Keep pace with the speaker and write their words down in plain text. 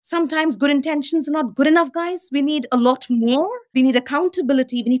sometimes good intentions are not good enough, guys. We need a lot more. We need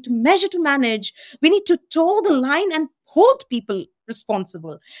accountability. We need to measure to manage. We need to toe the line and hold people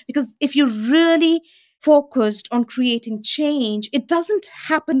responsible. Because if you're really focused on creating change, it doesn't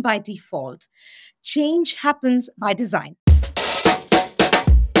happen by default. Change happens by design.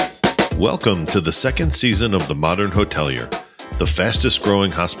 Welcome to the second season of The Modern Hotelier, the fastest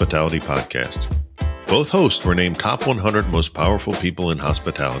growing hospitality podcast. Both hosts were named top 100 most powerful people in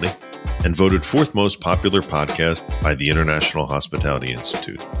hospitality and voted fourth most popular podcast by the International Hospitality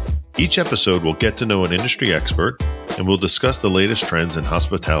Institute. Each episode will get to know an industry expert and we'll discuss the latest trends in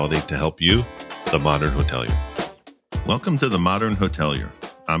hospitality to help you, the modern hotelier. Welcome to The Modern Hotelier.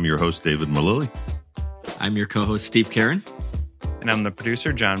 I'm your host, David Malilly. I'm your co-host, Steve Karen. And I'm the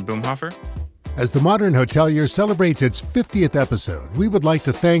producer, John Boomhofer. As The Modern Hotelier celebrates its 50th episode, we would like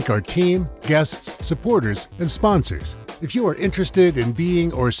to thank our team, guests, supporters, and sponsors. If you are interested in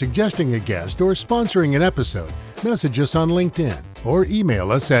being or suggesting a guest or sponsoring an episode, message us on LinkedIn or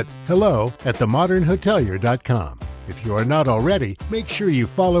email us at hello@themodernhotelier.com. If you are not already, make sure you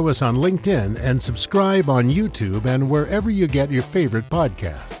follow us on LinkedIn and subscribe on YouTube and wherever you get your favorite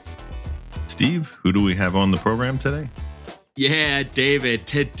podcasts. Steve, who do we have on the program today? Yeah, David,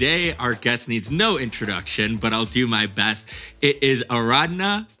 today our guest needs no introduction, but I'll do my best. It is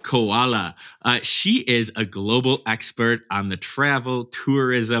Aradhana Khowala. She is a global expert on the travel,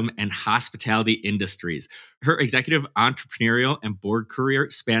 tourism, and hospitality industries. Her executive, entrepreneurial, and board career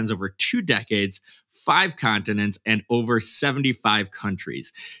spans over 2 decades, 5 continents, and over 75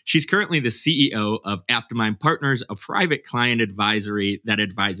 countries. She's currently the CEO of Aptimind Partners, a private client advisory that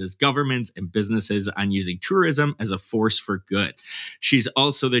advises governments and businesses on using tourism as a force for good. She's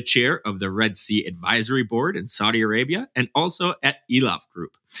also the chair of the Red Sea Advisory Board in Saudi Arabia and also at Elaf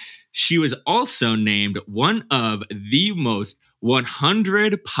Group. She was also named one of the most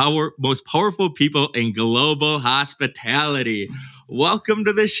 100 most powerful people in global hospitality. Welcome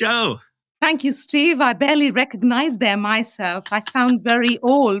to the show. Thank you, Steve. I barely recognize them myself. I sound very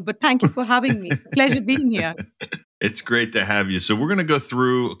old, but thank you for having me. Pleasure being here. It's great to have you. So we're going to go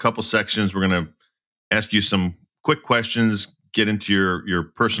through a couple sections. We're going to ask you some quick questions, get into your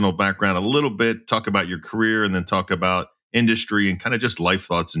personal background a little bit, talk about your career, and then talk about industry and kind of just life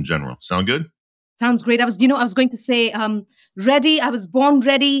thoughts in general. Sound good? Sounds great. I was going to say, ready. I was born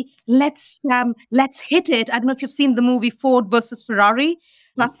ready. Let's hit it. I don't know if you've seen the movie Ford versus Ferrari.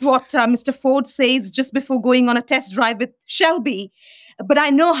 That's what Mr. Ford says just before going on a test drive with Shelby. But I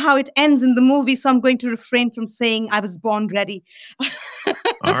know how it ends in the movie, so I'm going to refrain from saying I was born ready.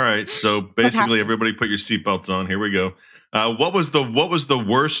 All right. So basically, everybody put your seatbelts on. Here we go. What was the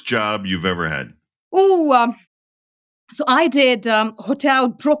worst job you've ever had? So I did hotel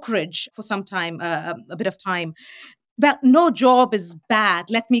brokerage for some time, a bit of time. Well, no job is bad.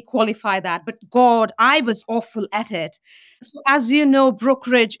 Let me qualify that. But God, I was awful at it. So as you know,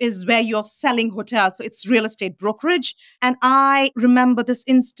 brokerage is where you're selling hotels. So it's real estate brokerage. And I remember this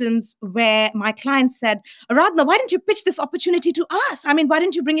instance where my client said, Aradhana, why didn't you pitch this opportunity to us? I mean, why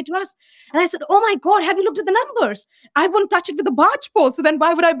didn't you bring it to us? And I said, oh my God, have you looked at the numbers? I wouldn't touch it with a barge pole. So then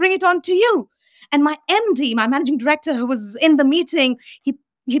why would I bring it on to you? And my MD, my managing director, who was in the meeting,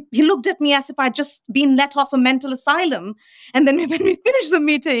 he looked at me as if I'd just been let off a mental asylum. And then when we finished the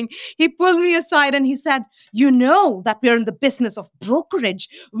meeting, he pulled me aside and he said, you know that we're in the business of brokerage.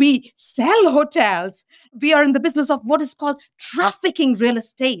 We sell hotels. We are in the business of what is called trafficking real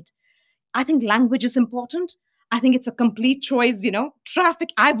estate. I think language is important. I think it's a complete choice,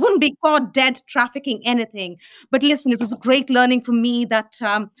 traffic. I wouldn't be caught dead trafficking anything. But listen, it was a great learning for me that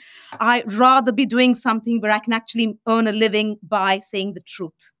I'd rather be doing something where I can actually earn a living by saying the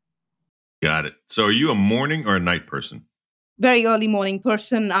truth. Got it. So are you a morning or a night person? Very early morning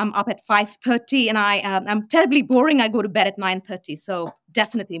person. I'm up at 5:30 and I'm terribly boring. I go to bed at 9:30. So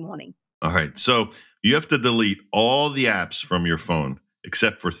definitely morning. All right. So you have to delete all the apps from your phone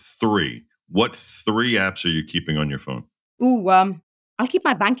except for 3. What 3 apps are you keeping on your phone? I'll keep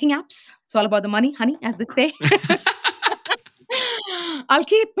my banking apps. It's all about the money, honey, as they say. I'll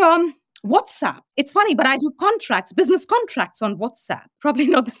keep WhatsApp. It's funny, but I do business contracts on WhatsApp. Probably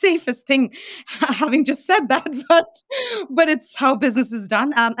not the safest thing, having just said that, but it's how business is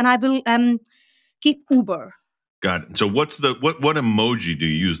done. And I will keep Uber. Got it. So what emoji do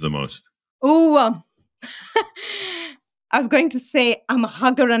you use the most? I was going to say I'm a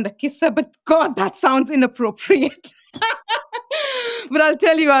hugger and a kisser, but God, that sounds inappropriate. But I'll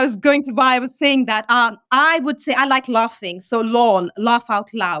tell you, I was going to buy, I was saying that I would say I like laughing. So lol, laugh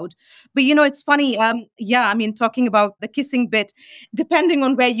out loud. But it's funny. Yeah, I mean, talking about the kissing bit, depending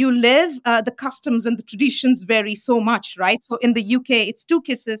on where you live, the customs and the traditions vary so much, right? So in the UK, it's 2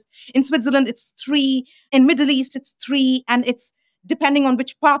 kisses. In Switzerland, it's 3. In Middle East, it's 3. And it's depending on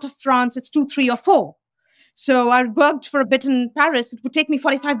which part of France, it's 2, 3, or 4. So I worked for a bit in Paris. It would take me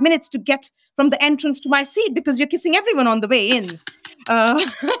 45 minutes to get from the entrance to my seat because you're kissing everyone on the way in. Uh,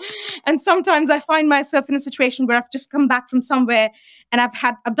 and sometimes I find myself in a situation where I've just come back from somewhere and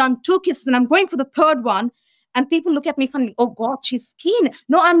I've done 2 kisses and I'm going for the third one. And people look at me funny. Oh God, she's keen.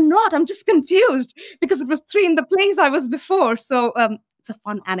 No, I'm not. I'm just confused because it was 3 in the place I was before. So it's a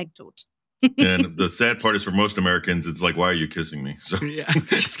fun anecdote. And the sad part is for most Americans, it's like, why are you kissing me? So, Yeah,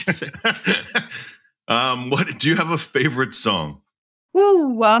 just gonna say. what do you have a favorite song?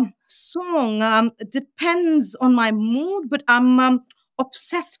 Ooh, song depends on my mood, but I'm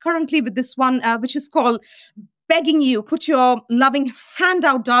obsessed currently with this one, which is called "Begging You." Put your loving hand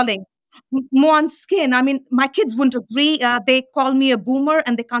out, darling. Moan skin. I mean, my kids wouldn't agree. They call me a boomer,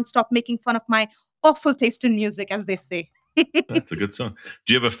 and they can't stop making fun of my awful taste in music, as they say. That's a good song.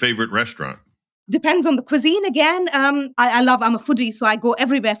 Do you have a favorite restaurant? Depends on the cuisine again. I'm a foodie, so I go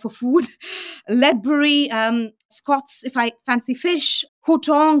everywhere for food. Ledbury, Scots if I fancy fish,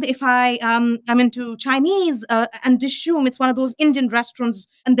 Hutong if I'm into Chinese, and Dishoom, it's one of those Indian restaurants,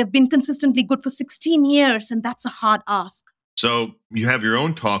 and they've been consistently good for 16 years, and that's a hard ask. So you have your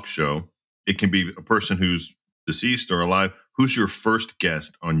own talk show. It can be a person who's deceased or alive. Who's your first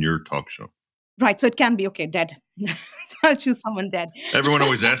guest on your talk show? Right, so it can be, okay, dead. I'll choose someone dead. Everyone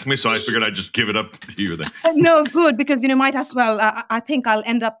always asks me, so I figured I'd just give it up to you then. No, good, because, might as well. I think I'll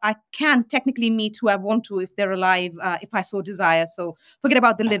end up, I can technically meet who I want to if they're alive, if I so desire. So forget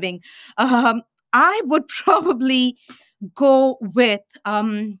about the living. I would probably go with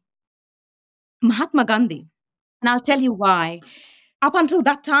Mahatma Gandhi. And I'll tell you why. Up until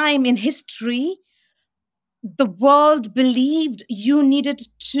that time in history, the world believed you needed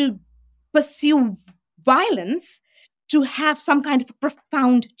to pursue violence to have some kind of a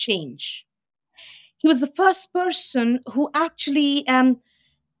profound change. He was the first person who actually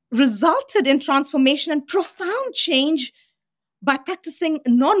resulted in transformation and profound change by practicing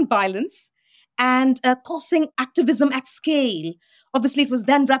non-violence and causing activism at scale. Obviously, it was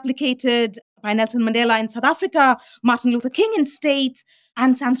then replicated by Nelson Mandela in South Africa, Martin Luther King in States,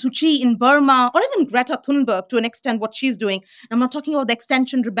 Aung San Suu Kyi in Burma, or even Greta Thunberg to an extent, what she's doing. I'm not talking about the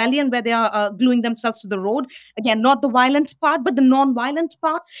Extinction Rebellion where they are gluing themselves to the road. Again, not the violent part, but the non-violent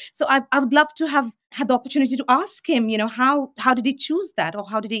part. So I would love to have had the opportunity to ask him, how did he choose that, or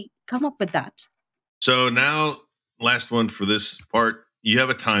how did he come up with that? So now, last one for this part. You have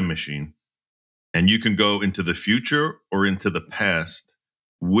a time machine and you can go into the future or into the past.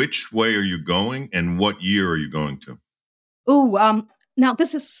 Which way are you going and what year are you going to? Oh, now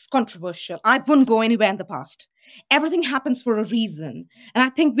this is controversial. I wouldn't go anywhere in the past. Everything happens for a reason. And I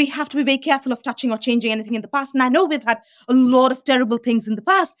think we have to be very careful of touching or changing anything in the past. And I know we've had a lot of terrible things in the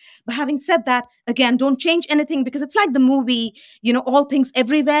past. But having said that, again, don't change anything because it's like the movie, All Things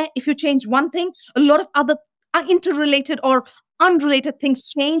Everywhere. If you change one thing, a lot of other interrelated or unrelated things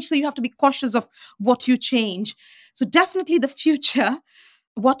change. So you have to be cautious of what you change. So definitely the future.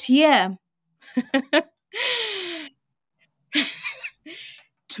 What year?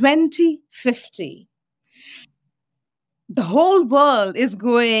 2050. The whole world is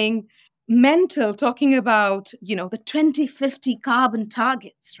going mental talking about, the 2050 carbon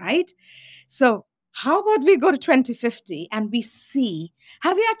targets, right? So how about we go to 2050 and we see,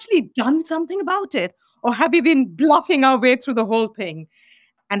 have we actually done something about it? Or have we been bluffing our way through the whole thing?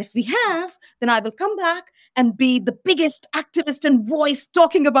 And if we have, then I will come back and be the biggest activist and voice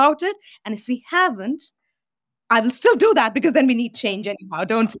talking about it. And if we haven't, I will still do that because then we need change anyhow,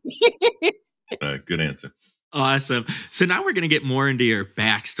 don't we? Good answer. Awesome. So now we're going to get more into your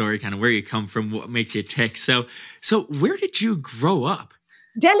backstory, kind of where you come from, what makes you tick. So where did you grow up?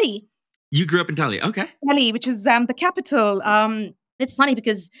 Delhi. You grew up in Delhi. Okay. Delhi, which is the capital. It's funny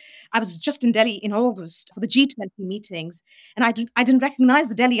because I was just in Delhi in August for the G20 meetings, and I didn't recognize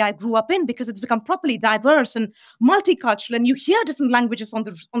the Delhi I grew up in because it's become properly diverse and multicultural, and you hear different languages on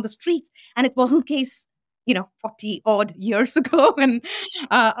the streets, and it wasn't the case 40 odd years ago. And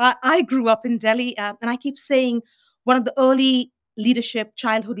I grew up in Delhi, and I keep saying one of the early leadership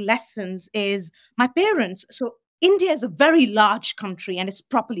childhood lessons is my parents. So India is a very large country and it's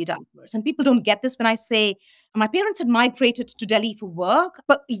properly diverse. And people don't get this when I say my parents had migrated to Delhi for work,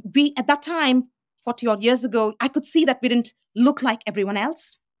 but we, at that time, 40 odd years ago, I could see that we didn't look like everyone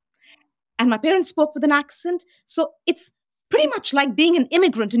else. And my parents spoke with an accent. So it's pretty much like being an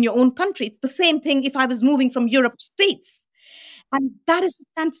immigrant in your own country. It's the same thing if I was moving from Europe to States. And that is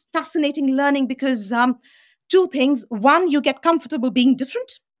fascinating learning because two things. One, you get comfortable being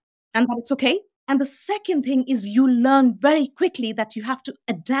different and that it's okay. And the second thing is you learn very quickly that you have to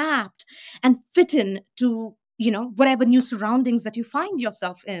adapt and fit in to, whatever new surroundings that you find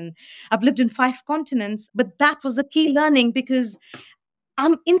yourself in. I've lived in 5 continents, but that was a key learning because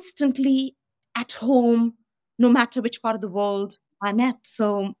I'm instantly at home, no matter which part of the world I'm at.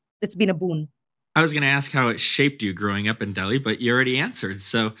 So it's been a boon. I was going to ask how it shaped you growing up in Delhi, but you already answered.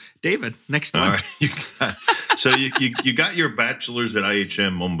 So, David, next one. All right. You got your bachelor's at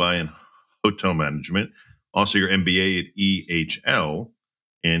IHM Mumbai in hotel management, also your MBA at EHL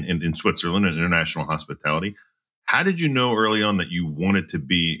in Switzerland in international hospitality. How did you know early on that you wanted to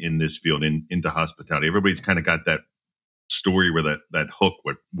be in this field, into hospitality? Everybody's kind of got that story where that hook,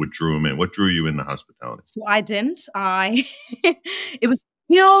 what drew them in. What drew you into hospitality? So I didn't. It was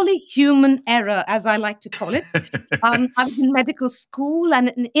purely human error, as I like to call it. I was in medical school, and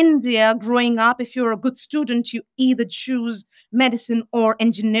in India, growing up, if you're a good student, you either choose medicine or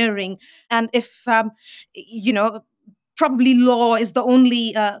engineering. And if, probably law is the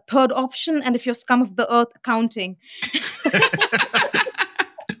only third option. And if you're scum of the earth, accounting.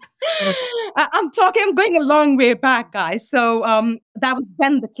 I'm going a long way back, guys. So that was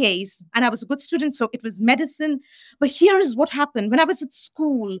then the case. And I was a good student, so it was medicine. But here is what happened. When I was at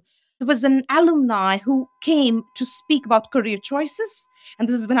school, there was an alumni who came to speak about career choices. And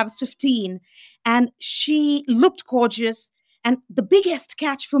this is when I was 15. And she looked gorgeous. And the biggest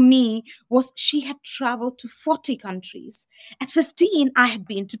catch for me was she had traveled to 40 countries. At 15, I had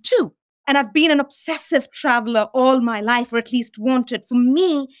been to 2. And I've been an obsessive traveler all my life, or at least wanted. For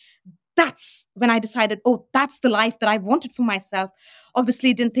me, that's when I decided, that's the life that I wanted for myself.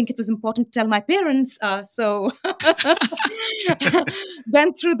 Obviously, didn't think it was important to tell my parents. So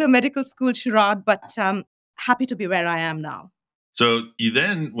went through the medical school charade, but happy to be where I am now. So you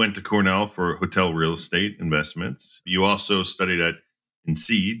then went to Cornell for hotel real estate investments. You also studied at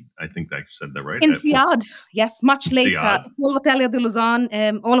INSEAD. I think I said that right. INSEAD, yes, much later. INSEAD. Hôtel de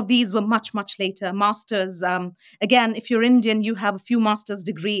Lausanne, all of these were much, much later. Masters. Again, if you're Indian, you have a few master's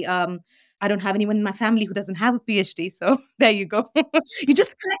degree. I don't have anyone in my family who doesn't have a PhD. So there you go. You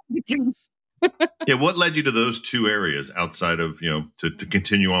just collect degrees. Yeah. What led you to those 2 areas outside of, to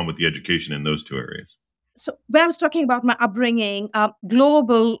continue on with the education in those 2 areas? So when I was talking about my upbringing,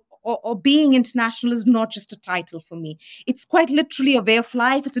 global or being international is not just a title for me. It's quite literally a way of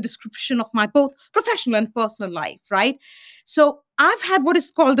life. It's a description of my both professional and personal life, right? So I've had what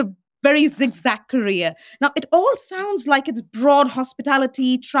is called a very zigzag career. Now, it all sounds like it's broad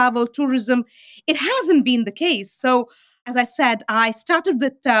hospitality, travel, tourism. It hasn't been the case. So as I said, I started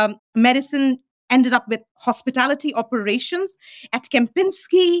with medicine, ended up with hospitality operations at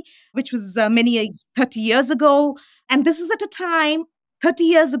Kempinski, which was 30 years ago. And this is at a time 30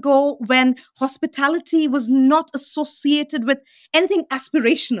 years ago when hospitality was not associated with anything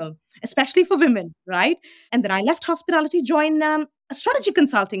aspirational, especially for women, right? And then I left hospitality, joined a strategy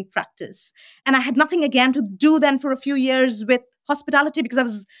consulting practice. And I had nothing again to do then for a few years with hospitality because I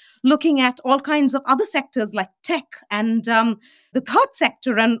was looking at all kinds of other sectors like tech and the third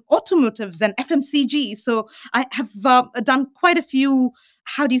sector and automotives and FMCG. So I have done quite a few,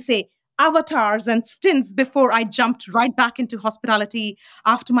 avatars and stints before I jumped right back into hospitality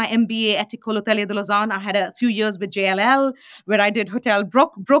after my MBA at École Hôtelière de Lausanne. I had a few years with JLL where I did hotel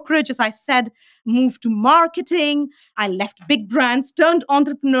brokerage, as I said, moved to marketing. I left big brands, turned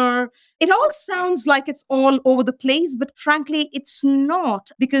entrepreneur. It all sounds like it's all over the place, but frankly, it's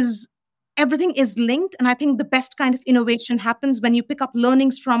not because everything is linked. And I think the best kind of innovation happens when you pick up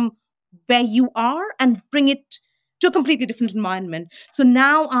learnings from where you are and bring it to a completely different environment. So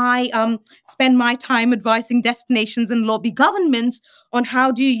now I spend my time advising destinations and lobby governments on how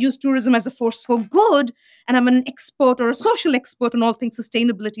do you use tourism as a force for good. And I'm an expert or a social expert on all things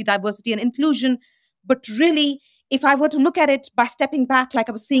sustainability, diversity, and inclusion. But really, if I were to look at it by stepping back like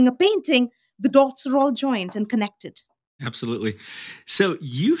I was seeing a painting, the dots are all joined and connected. Absolutely. So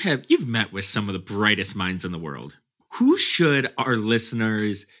you've met with some of the brightest minds in the world. Who should our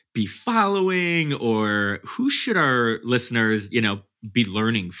listeners be following, or who should our listeners, be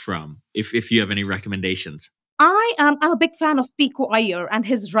learning from? If you have any recommendations. I'm a big fan of Pico Iyer and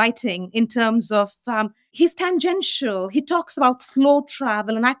his writing in terms of he's tangential. He talks about slow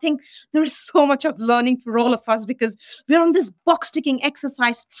travel. And I think there is so much of learning for all of us because we're on this box ticking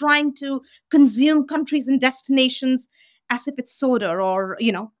exercise trying to consume countries and destinations as if it's soda or,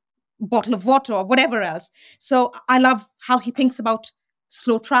 bottle of water or whatever else. So I love how he thinks about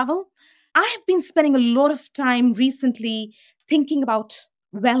slow travel. I have been spending a lot of time recently thinking about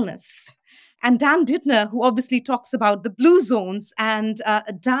wellness. And Dan Buettner, who obviously talks about the blue zones and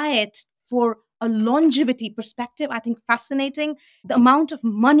a diet for a longevity perspective, I think fascinating. The amount of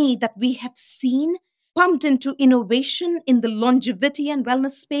money that we have seen pumped into innovation in the longevity and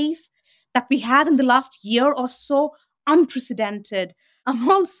wellness space that we have in the last year or so, unprecedented. I'm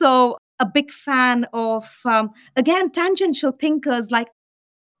also a big fan of, again, tangential thinkers like,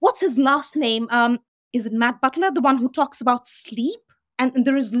 what's his last name? Is it Matt Butler, the one who talks about sleep? And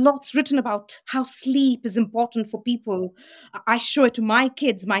there is lots written about how sleep is important for people. I show it to my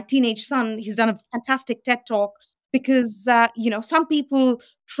kids, my teenage son. He's done a fantastic TED talk because, some people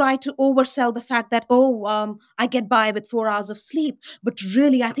try to oversell the fact that, I get by with 4 hours of sleep. But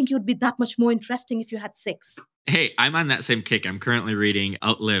really, I think it would be that much more interesting if you had six. Hey, I'm on that same kick. I'm currently reading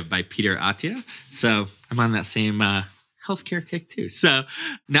Outlive by Peter Attia. So I'm on that same healthcare kick too. So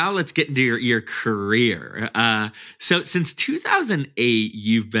now let's get into your career. So since 2008,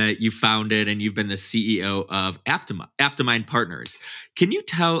 you founded and you've been the CEO of Aptimind Partners. Can you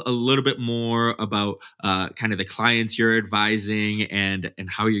tell a little bit more about kind of the clients you're advising and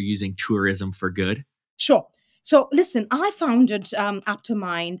how you're using tourism for good? Sure. So listen, I founded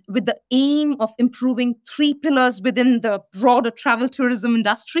Aptimind with the aim of improving three pillars within the broader travel tourism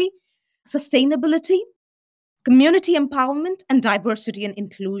industry: sustainability, community empowerment, and diversity and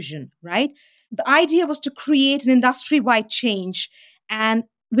inclusion, right? The idea was to create an industry wide change. And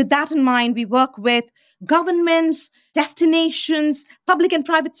with that in mind, we work with governments, destinations, public and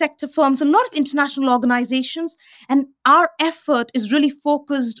private sector firms, a lot of international organizations. And our effort is really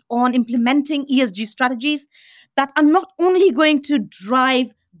focused on implementing ESG strategies that are not only going to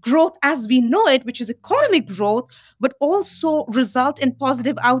drive growth as we know it, which is economic growth, but also result in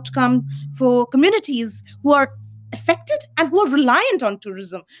positive outcome for communities who are affected and who are reliant on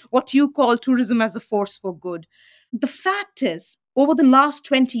tourism, what you call tourism as a force for good. The fact is, over the last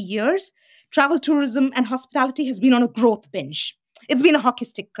 20 years, travel tourism and hospitality has been on a growth binge. It's been a hockey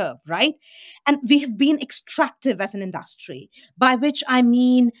stick curve, right? And we have been extractive as an industry, by which I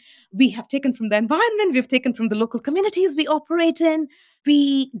mean we have taken from the environment, we've taken from the local communities we operate in,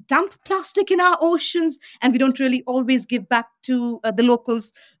 we dump plastic in our oceans, and we don't really always give back to the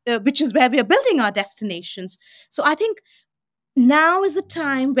locals, which is where we are building our destinations. So I think now is the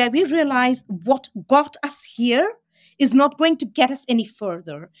time where we realize what got us here is not going to get us any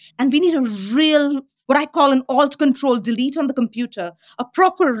further. And we need a real, what I call an alt control delete on the computer, a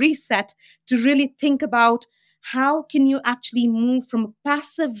proper reset to really think about how can you actually move from a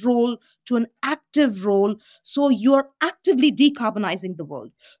passive role to an active role so you're actively decarbonizing the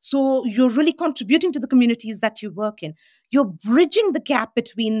world. So you're really contributing to the communities that you work in. You're bridging the gap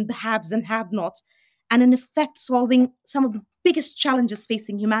between the haves and have-nots, and in effect solving some of the biggest challenges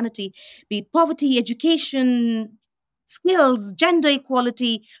facing humanity, be it poverty, education, skills, gender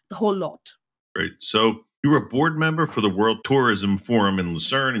equality, the whole lot. Great. So you were a board member for the World Tourism Forum in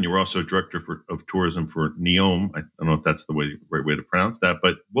Lucerne, and you were also director of tourism for NEOM. I don't know if that's the right way to pronounce that,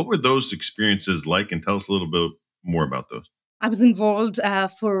 but what were those experiences like? And tell us a little bit more about those. I was involved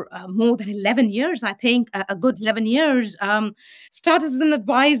for more than 11 years, I think, a good 11 years. Started as an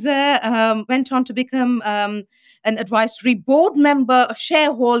advisor, went on to become an advisory board member, a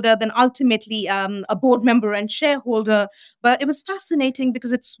shareholder, then ultimately a board member and shareholder. But it was fascinating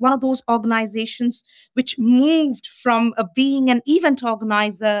because it's one of those organizations which moved from being an event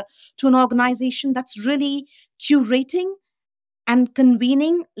organizer to an organization that's really curating and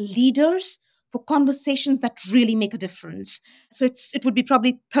convening leaders for conversations that really make a difference. So it would be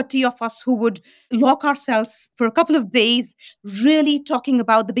probably 30 of us who would lock ourselves for a couple of days, really talking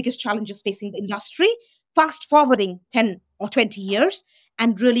about the biggest challenges facing the industry, fast forwarding 10 or 20 years,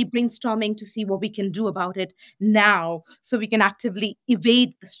 and really brainstorming to see what we can do about it now so we can actively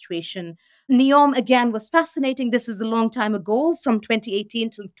evade the situation. NEOM, again, was fascinating. This is a long time ago, from 2018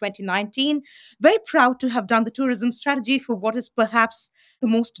 to 2019. Very proud to have done the tourism strategy for what is perhaps the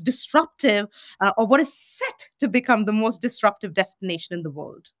most disruptive or what is set to become the most disruptive destination in the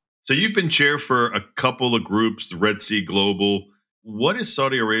world. So you've been chair for a couple of groups, the Red Sea Global. What is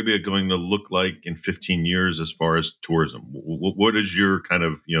Saudi Arabia going to look like in 15 years as far as tourism? What is your kind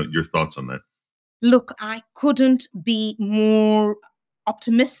of, your thoughts on that? Look, I couldn't be more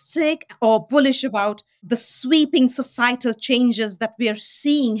optimistic or bullish about the sweeping societal changes that we are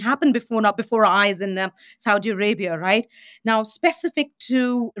seeing happen before our eyes in Saudi Arabia, right? Now, specific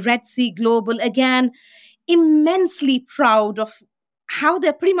to Red Sea Global, again, immensely proud of how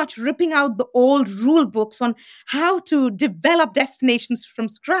they're pretty much ripping out the old rule books on how to develop destinations from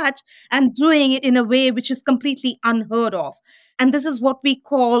scratch and doing it in a way which is completely unheard of. And this is what we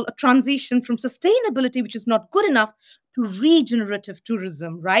call a transition from sustainability, which is not good enough, to regenerative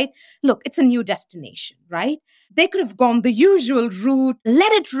tourism, right? Look, it's a new destination, right? They could have gone the usual route,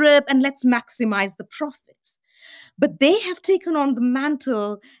 let it rip, and let's maximize the profits. But they have taken on the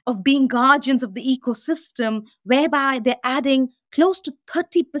mantle of being guardians of the ecosystem, whereby they're adding close to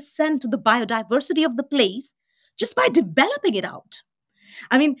 30% to the biodiversity of the place just by developing it out.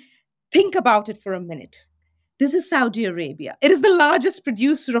 I mean, think about it for a minute. This is Saudi Arabia. It is the largest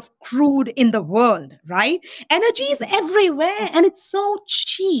producer of crude in the world, right? Energy is everywhere and it's so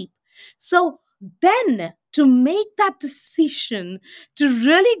cheap. So then to make that decision to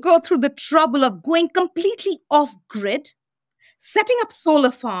really go through the trouble of going completely off grid, setting up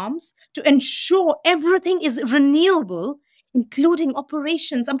solar farms to ensure everything is renewable, including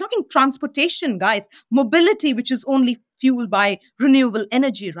operations. I'm talking transportation, guys, mobility, which is only fueled by renewable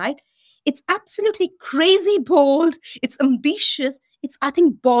energy, right? It's absolutely crazy bold. It's ambitious. It's, I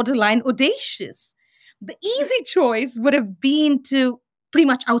think, borderline audacious. The easy choice would have been to pretty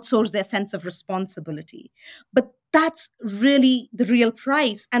much outsource their sense of responsibility. But that's really the real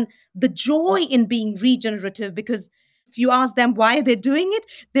price and the joy in being regenerative, because if you ask them why they're doing it,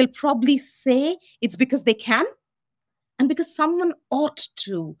 they'll probably say it's because they can and because someone ought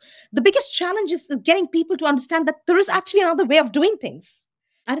to. The biggest challenge is getting people to understand that there is actually another way of doing things.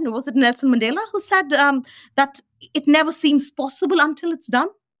 I don't know, was it Nelson Mandela who said that it never seems possible until it's done?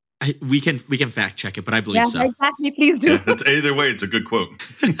 We can fact check it, but I believe Yeah, so. exactly. Please do. Yeah, either way, it's a good quote.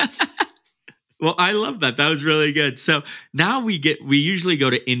 Well, I love that. That was really good. So now we usually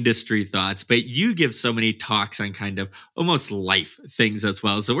go to industry thoughts, but you give so many talks on kind of almost life things as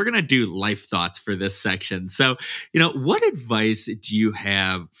well. So we're going to do life thoughts for this section. So, what advice do you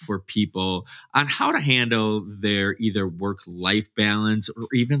have for people on how to handle their either work-life balance or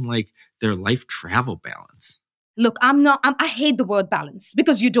even like their life travel balance? Look, I hate the word balance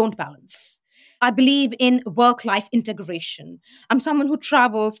because you don't balance. I believe in work life integration. I'm someone who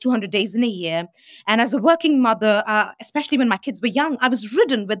travels 200 days in a year. And as a working mother, especially when my kids were young, I was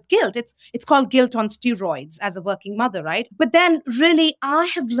ridden with guilt. It's called guilt on steroids as a working mother, right? But then really, I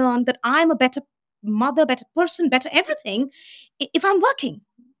have learned that I'm a better mother, better person, better everything if I'm working.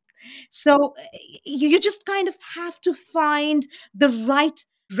 So you just kind of have to find the right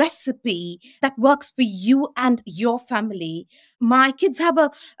recipe that works for you and your family. My kids have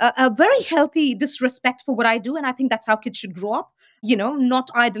a very healthy disrespect for what I do, and I think that's how kids should grow up. Not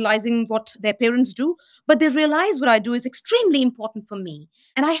idolizing what their parents do, but they realize what I do is extremely important for me.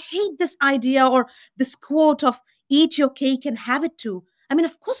 And I hate this idea or this quote of eat your cake and have it too. I mean,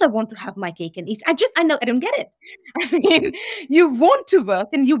 of course, I want to have my cake and eat. I know, I don't get it. I mean, you want to work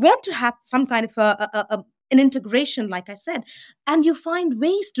and you want to have some kind of an integration, like I said, and you find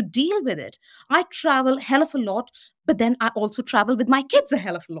ways to deal with it. I travel a hell of a lot, but then I also travel with my kids a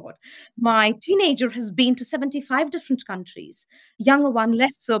hell of a lot. My teenager has been to 75 different countries, younger one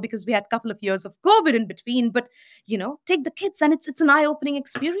less so because we had a couple of years of COVID in between. But, take the kids and it's an eye-opening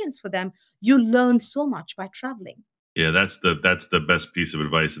experience for them. You learn so much by traveling. Yeah, that's the best piece of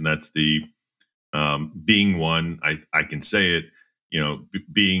advice, and that's the being one. I can say it.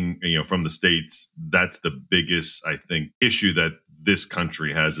 Being from the States, that's the biggest, I think, issue that this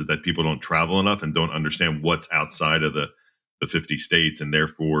country has, is that people don't travel enough and don't understand what's outside of the 50 states, and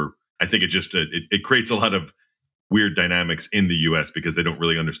therefore I think it creates a lot of weird dynamics in the U.S. because they don't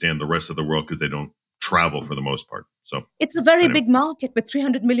really understand the rest of the world because they don't travel for the most part. So it's a very anyway. big market with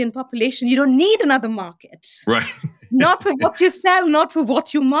 300 million population. You don't need another market. Right. Not for what you sell, not for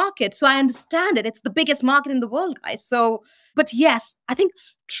what you market. So I understand it. It's the biggest market in the world, guys. So, but yes, I think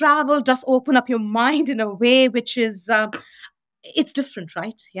travel does open up your mind in a way which is, it's different,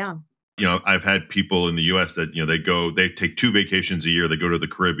 right? Yeah. I've had people in the U.S. that, they take 2 vacations a year. They go to the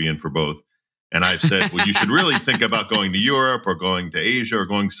Caribbean for both. And I've said, well, you should really think about going to Europe or going to Asia or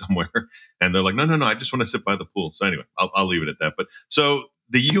going somewhere. And they're like, no, I just want to sit by the pool. So anyway, I'll leave it at that. But so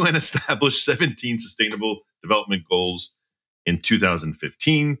the UN established 17 sustainable development goals in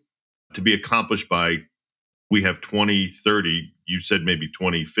 2015 to be accomplished by, we have 2030. You said maybe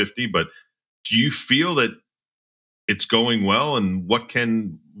 2050. But do you feel that it's going well, and what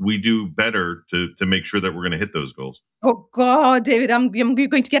can we do better to make sure that we're going to hit those goals? Oh God, David, you're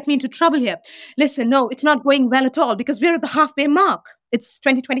going to get me into trouble here. Listen, no, it's not going well at all because we're at the halfway mark. It's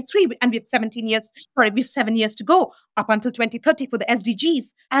 2023 and we have 17 years, sorry, we have 7 years to go up until 2030 for the SDGs.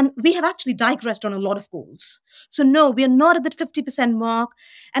 And we have actually digressed on a lot of goals. So no, we are not at that 50% mark.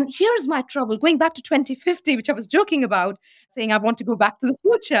 And here's my trouble. Going back to 2050, which I was joking about, saying I want to go back to the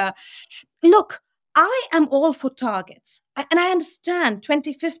future. Look, I am all for targets. And I understand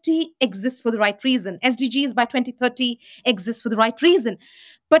 2050 exists for the right reason. SDGs by 2030 exists for the right reason.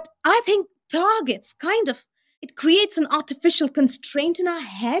 But I think targets it creates an artificial constraint in our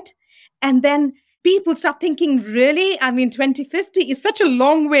head. And then people start thinking, really? I mean, 2050 is such a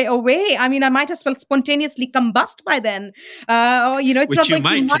long way away. I mean, I might as well spontaneously combust by then. It's Which not you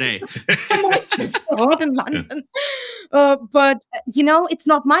going might to today. It's hot in London. But it's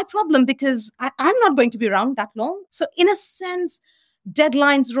not my problem because I'm not going to be around that long. So in a sense,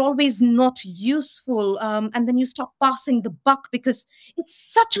 deadlines are always not useful. And then you start passing the buck because it's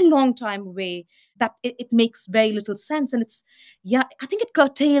such a long time away that it makes very little sense. And I think it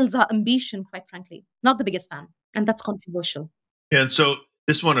curtails our ambition, quite frankly. Not the biggest fan. And that's controversial. Yeah, and so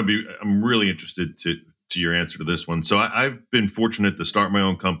I'm really interested to your answer to this one. So I've been fortunate to start my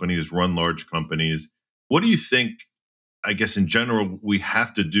own companies, run large companies. What do you think, I guess in general, we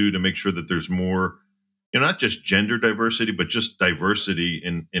have to do to make sure that there's more, not just gender diversity, but just diversity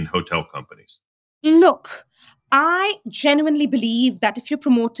in hotel companies? Look, I genuinely believe that if you're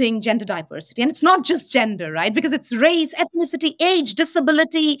promoting gender diversity, and it's not just gender, right? Because it's race, ethnicity, age,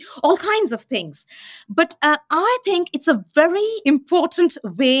 disability, all kinds of things. But I think it's a very important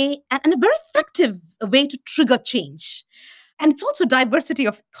way and a very effective way to trigger change. And it's also diversity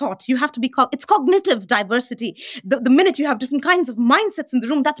of thought. You have to it's cognitive diversity. The minute you have different kinds of mindsets in the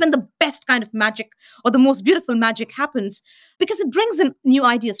room, that's when the best kind of magic or the most beautiful magic happens because it brings in new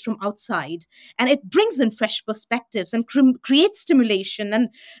ideas from outside and it brings in fresh perspectives and creates stimulation. And,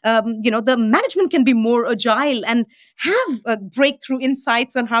 the management can be more agile and have breakthrough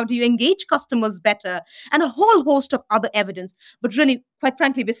insights on how do you engage customers better and a whole host of other evidence. But really, quite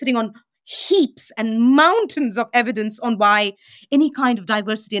frankly, we're sitting on heaps and mountains of evidence on why any kind of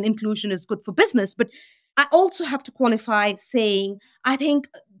diversity and inclusion is good for business. But I also have to qualify saying, I think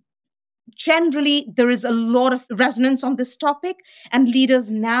generally there is a lot of resonance on this topic, and leaders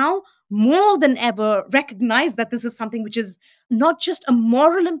now more than ever recognize that this is something which is not just a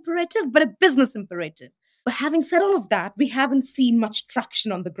moral imperative, but a business imperative. But having said all of that, we haven't seen much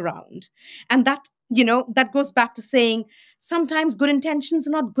traction on the ground. And that goes back to saying sometimes good intentions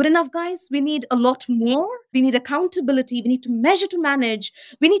are not good enough, guys. We need a lot more. We need accountability. We need to measure to manage.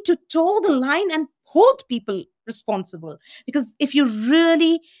 We need to toe the line and hold people responsible. Because if you're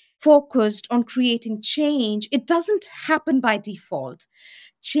really focused on creating change, it doesn't happen by default.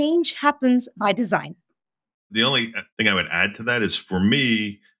 Change happens by design. The only thing I would add to that is for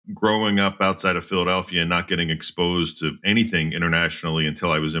me, growing up outside of Philadelphia and not getting exposed to anything internationally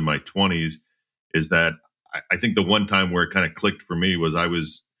until I was in my 20s, is that I think the one time where it kind of clicked for me was I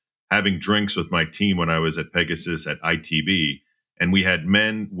was having drinks with my team when I was at Pegasus at ITB, and we had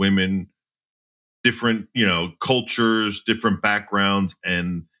men, women, different, cultures, different backgrounds,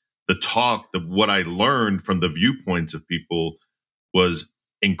 and what I learned from the viewpoints of people was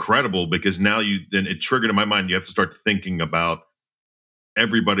incredible because now then it triggered in my mind, you have to start thinking about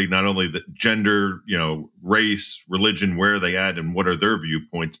everybody, not only the gender, race, religion, where are they at and what are their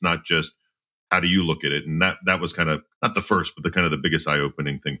viewpoints, not just how do you look at it? And that was kind of not the first, but the kind of the biggest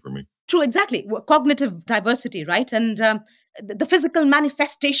eye-opening thing for me. True, exactly. Cognitive diversity, right? And the physical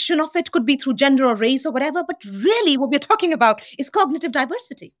manifestation of it could be through gender or race or whatever. But really what we're talking about is cognitive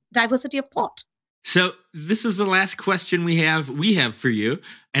diversity of thought. So this is the last question we have for you,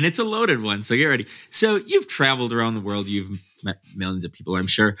 and it's a loaded one, so get ready. So you've traveled around the world, you've met millions of people, I'm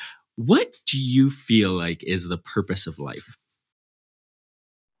sure. What do you feel like is the purpose of life?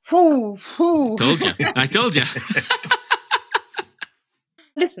 I told you.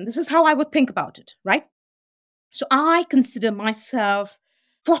 Listen, this is how I would think about it, right? So I consider myself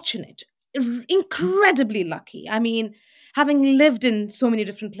fortunate, incredibly lucky. I mean, having lived in so many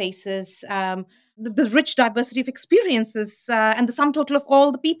different places, the rich diversity of experiences, and the sum total of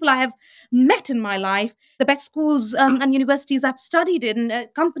all the people I have met in my life, the best schools and universities I've studied in,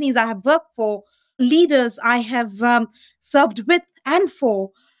 companies I have worked for, leaders I have served with and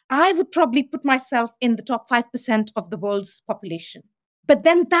for, I would probably put myself in the top 5% of the world's population. But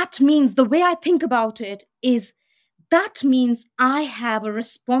then that means the way I think about it is that means I have a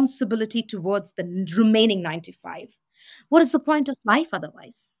responsibility towards the remaining 95. What is the point of life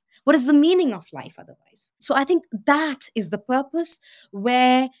otherwise? What is the meaning of life otherwise? So I think that is the purpose,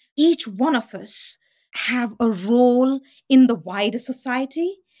 where each one of us have a role in the wider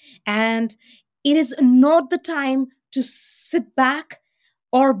society. And it is not the time to sit back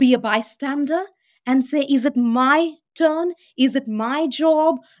or be a bystander and say, is it my turn? Is it my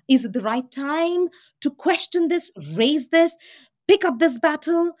job? Is it the right time to question this, raise this, pick up this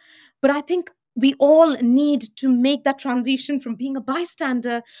battle? But I think we all need to make that transition from being a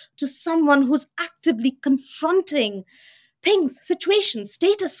bystander to someone who's actively confronting things, situations,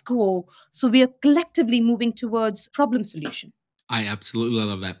 status quo. So we are collectively moving towards problem solution. I absolutely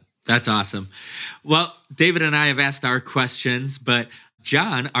love that. That's awesome. Well, David and I have asked our questions, but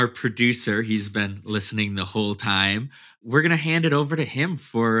John, our producer, he's been listening the whole time. We're going to hand it over to him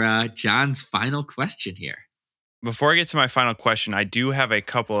for John's final question here. Before I get to my final question, I do have a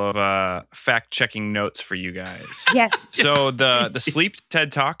couple of fact-checking notes for you guys. Yes. So the Sleep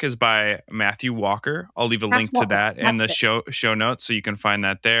TED Talk is by Matthew Walker. I'll leave a link to that in the show notes so you can find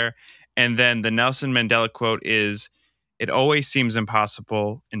that there. And then the Nelson Mandela quote is, "It always seems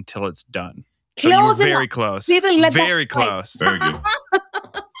impossible until it's done." So you were very close. Very close. Very good.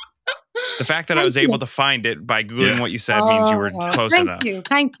 The fact that I was able to find it by Googling what you said means you were close enough.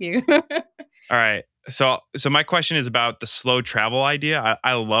 Thank you. All right. So my question is about the slow travel idea.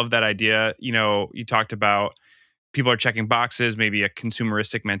 I love that idea. You know, you talked about people are checking boxes, maybe a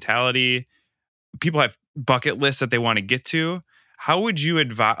consumeristic mentality. People have bucket lists that they want to get to. How would you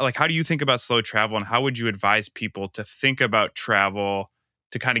advise, how do you think about slow travel, and how would you advise people to think about travel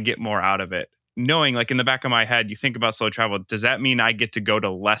to kind of get more out of it? Knowing, in the back of my head, you think about slow travel, does that mean I get to go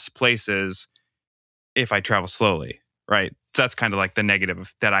to less places if I travel slowly, right? That's kind of the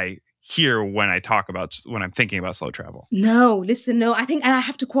negative that I hear when I'm thinking about slow travel. No, I think, and I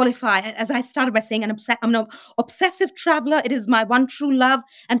have to qualify, as I started by saying, I'm an obsessive traveler. It is my one true love,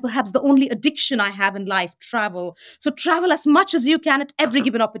 and perhaps the only addiction I have in life, travel. So travel as much as you can at every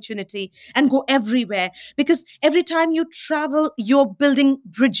given opportunity and go everywhere, because every time you travel, you're building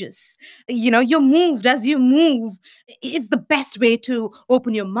bridges. You're moved as you move. It's the best way to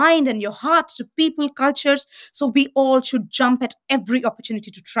open your mind and your heart to people, cultures. So we all should jump at every opportunity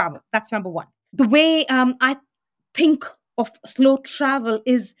to travel. That's number one. The way I think of slow travel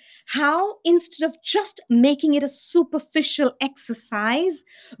is how, instead of just making it a superficial exercise,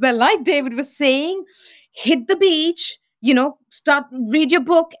 where, like David was saying, hit the beach, read your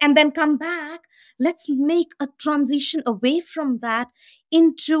book and then come back. Let's make a transition away from that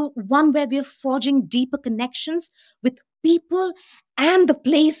into one where we are forging deeper connections with people and the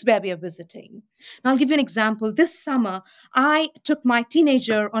place where we are visiting. Now, I'll give you an example. This summer, I took my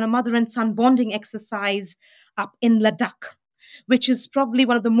teenager on a mother and son bonding exercise up in Ladakh, which is probably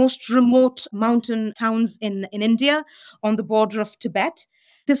one of the most remote mountain towns in India on the border of Tibet.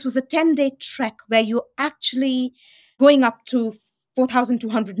 This was a 10-day trek where you're actually going up to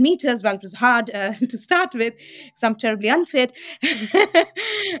 4,200 meters. Well, it was hard to start with because I'm terribly unfit.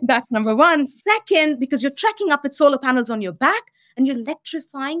 That's number one. Second, because you're trekking up with solar panels on your back and you're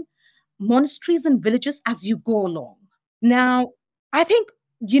electrifying monasteries and villages as you go along. Now, I think,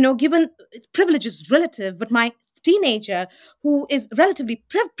 given privilege is relative, but my teenager, who is relatively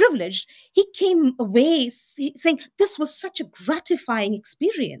privileged, he came away saying this was such a gratifying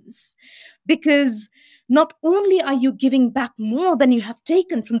experience, because not only are you giving back more than you have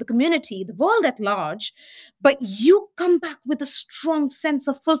taken from the community, the world at large, but you come back with a strong sense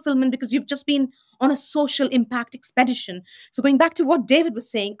of fulfillment because you've just been on a social impact expedition. So going back to what David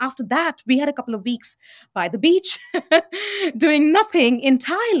was saying, after that, we had a couple of weeks by the beach doing nothing in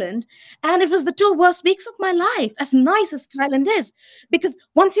Thailand. And it was the 2 worst weeks of my life, as nice as Thailand is. Because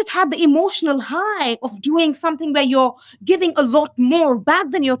once you've had the emotional high of doing something where you're giving a lot more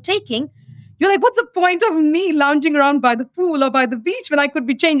back than you're taking, you're like, what's the point of me lounging around by the pool or by the beach when I could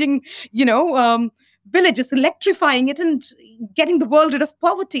be changing, villages, electrifying it and getting the world rid of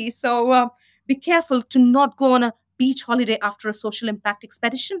poverty? So be careful to not go on a beach holiday after a social impact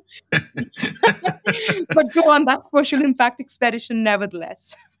expedition. But go on that social impact expedition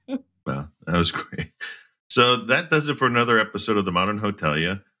nevertheless. Wow, that was great. So that does it for another episode of The Modern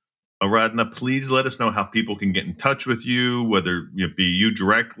Hotelier. Aradhana, please let us know how people can get in touch with you, whether it be you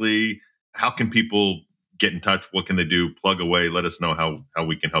directly. How can people get in touch? What can they do? Plug away. Let us know how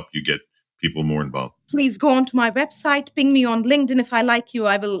we can help you get people more involved. Please go onto my website, ping me on LinkedIn. If I like you,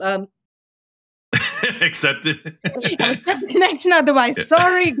 I will accept it. I'll accept the connection otherwise. Yeah.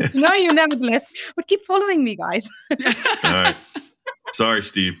 Sorry, good to know you nevertheless. But keep following me, guys. All right. Sorry,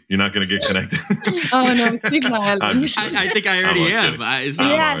 Steve. You're not going to get connected. Oh, no. Steve, I think I already am.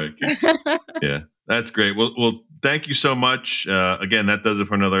 Yeah, that's great. Well, thank you so much. Again, that does it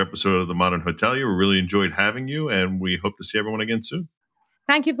for another episode of The Modern Hotelier. We really enjoyed having you, and we hope to see everyone again soon.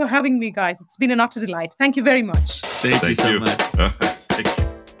 Thank you for having me, guys. It's been an utter delight. Thank you very much. Thank you so much. Thank you.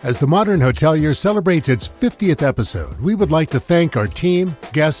 As The Modern Hotelier celebrates its 50th episode, we would like to thank our team,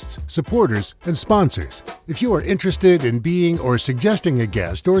 guests, supporters, and sponsors. If you are interested in being or suggesting a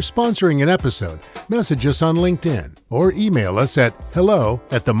guest or sponsoring an episode, message us on LinkedIn or email us at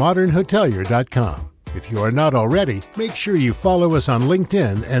hello@themodernhotelier.com. If you are not already, make sure you follow us on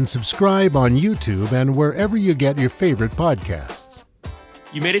LinkedIn and subscribe on YouTube and wherever you get your favorite podcasts.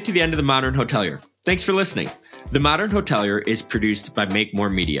 You made it to the end of The Modern Hotelier. Thanks for listening. The Modern Hotelier is produced by Make More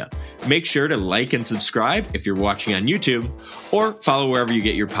Media. Make sure to like and subscribe if you're watching on YouTube, or follow wherever you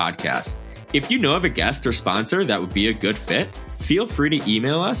get your podcasts. If you know of a guest or sponsor that would be a good fit, feel free to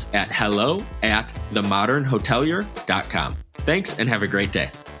email us at hello@themodernhotelier.com. Thanks and have a great day.